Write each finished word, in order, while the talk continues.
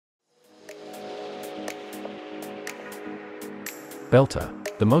BELTA,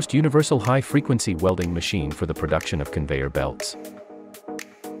 the most universal high-frequency welding machine for the production of conveyor belts.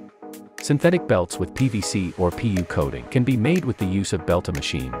 Synthetic belts with PVC or PU coating can be made with the use of BELTA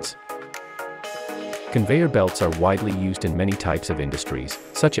machines. Conveyor belts are widely used in many types of industries,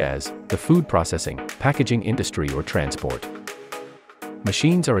 such as the food processing, packaging industry or transport.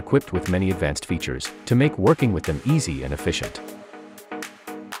 Machines are equipped with many advanced features to make working with them easy and efficient.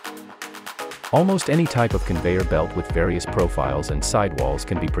 Almost any type of conveyor belt with various profiles and sidewalls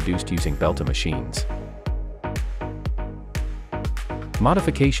can be produced using BELTA machines.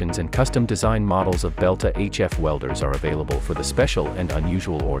 Modifications and custom design models of BELTA HF welders are available for the special and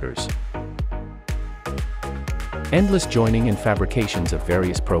unusual orders. Endless joining and fabrications of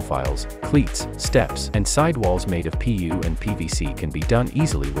various profiles, cleats, steps, and sidewalls made of PU and PVC can be done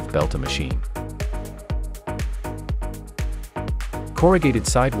easily with BELTA machine. Corrugated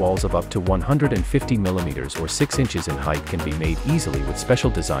sidewalls of up to 150 mm or 6 inches in height can be made easily with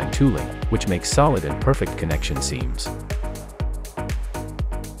special design tooling, which makes solid and perfect connection seams.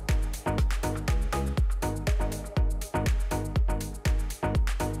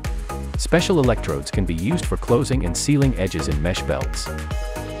 Special electrodes can be used for closing and sealing edges in mesh belts.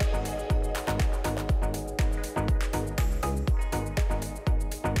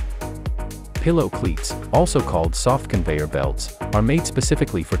 Pillow cleats, also called soft conveyor belts, are made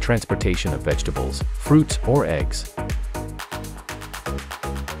specifically for transportation of vegetables, fruits, or eggs.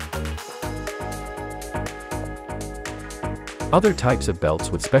 Other types of belts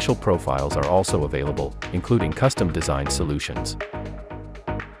with special profiles are also available, including custom-designed solutions.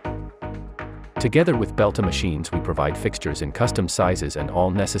 Together with BELTA machines, we provide fixtures in custom sizes and all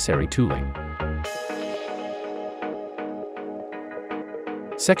necessary tooling.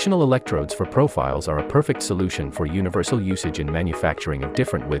 Sectional electrodes for profiles are a perfect solution for universal usage in manufacturing of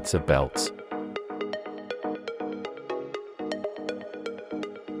different widths of belts.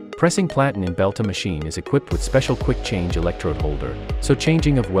 Pressing platen in BELTA machine is equipped with special quick change electrode holder, so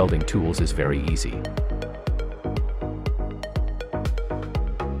changing of welding tools is very easy.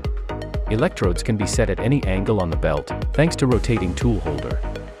 Electrodes can be set at any angle on the belt, thanks to rotating tool holder.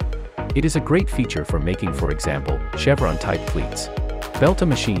 It is a great feature for making, for example, chevron-type cleats. BELTA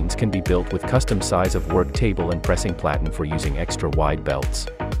machines can be built with custom size of work table and pressing platen for using extra wide belts.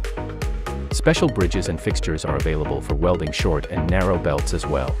 Special bridges and fixtures are available for welding short and narrow belts as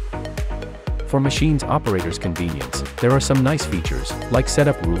well. For machines operators' convenience, there are some nice features, like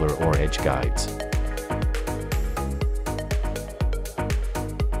setup ruler or edge guides.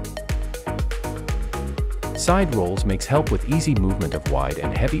 Side rolls makes help with easy movement of wide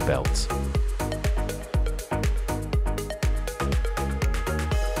and heavy belts.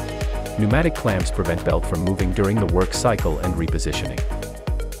 Pneumatic clamps prevent belt from moving during the work cycle and repositioning.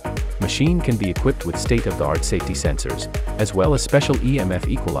 Machine can be equipped with state-of-the-art safety sensors, as well as special EMF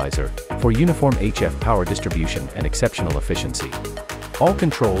equalizer, for uniform HF power distribution and exceptional efficiency. All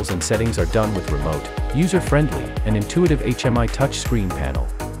controls and settings are done with remote, user-friendly, and intuitive HMI touchscreen panel.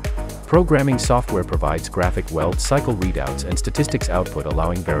 Programming software provides graphic weld cycle readouts and statistics output,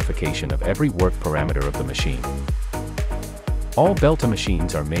 allowing verification of every work parameter of the machine. All BELTA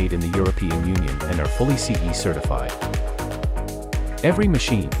machines are made in the European Union and are fully CE certified. Every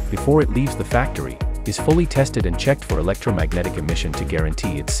machine, before it leaves the factory, is fully tested and checked for electromagnetic emission to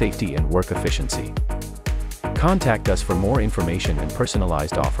guarantee its safety and work efficiency. Contact us for more information and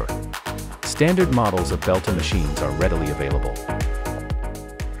personalized offer. Standard models of BELTA machines are readily available.